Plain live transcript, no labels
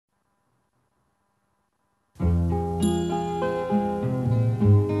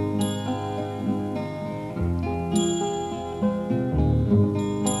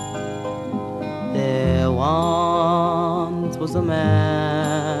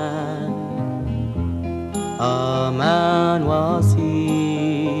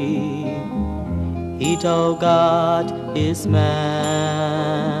He told God his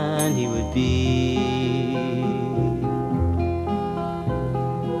man he would be.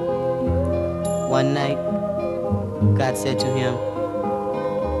 One night, God said to him,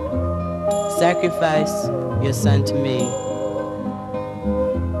 "Sacrifice your son to me."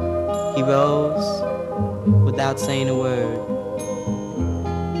 He rose without saying a word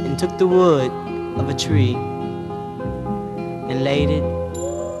and took the wood of a tree and laid it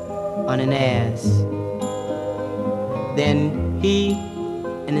on an ass. Then he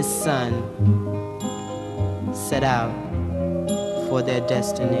and his son set out for their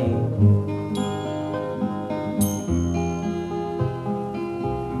destiny.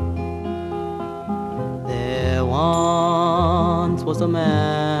 There once was a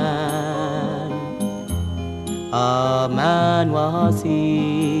man was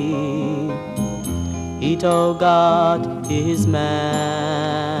he. He told God his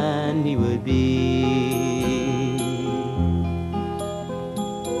man he would be.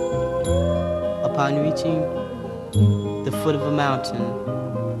 Upon reaching the foot of a mountain,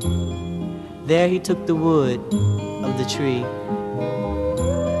 there he took the wood of the tree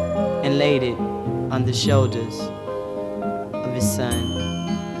and laid it on the shoulders of his son.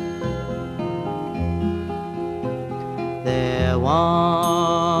 There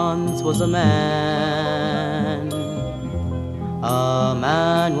once was a man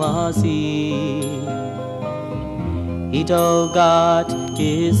was he. He told God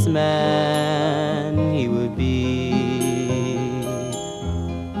his man he would be.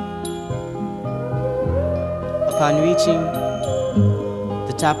 Upon reaching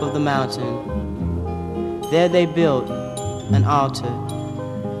the top of the mountain, there they built an altar,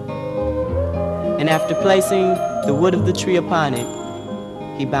 and after placing the wood of the tree upon it,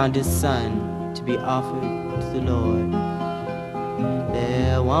 he bound his son to be offered to the Lord.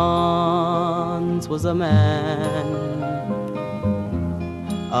 There once was a man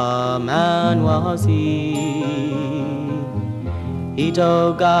was he. He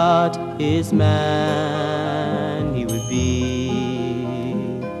told God his man he would be.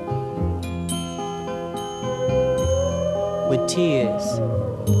 With tears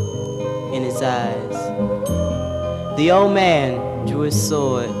in his eyes, the old man drew his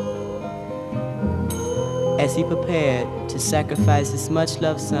sword as he prepared to sacrifice his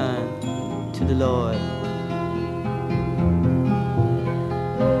much-loved son to the Lord.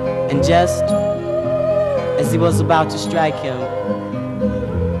 And just as he was about to strike him,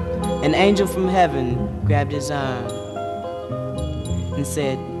 an angel from heaven grabbed his arm and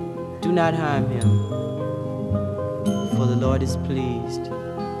said, "Do not harm him, for the Lord is pleased."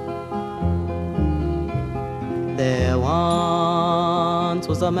 There once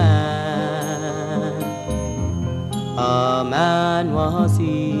was a man was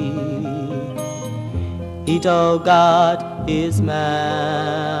he. He told God his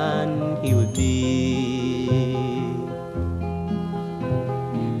man he would be.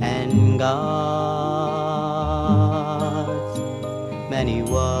 And God's man he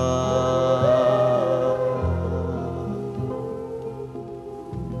was.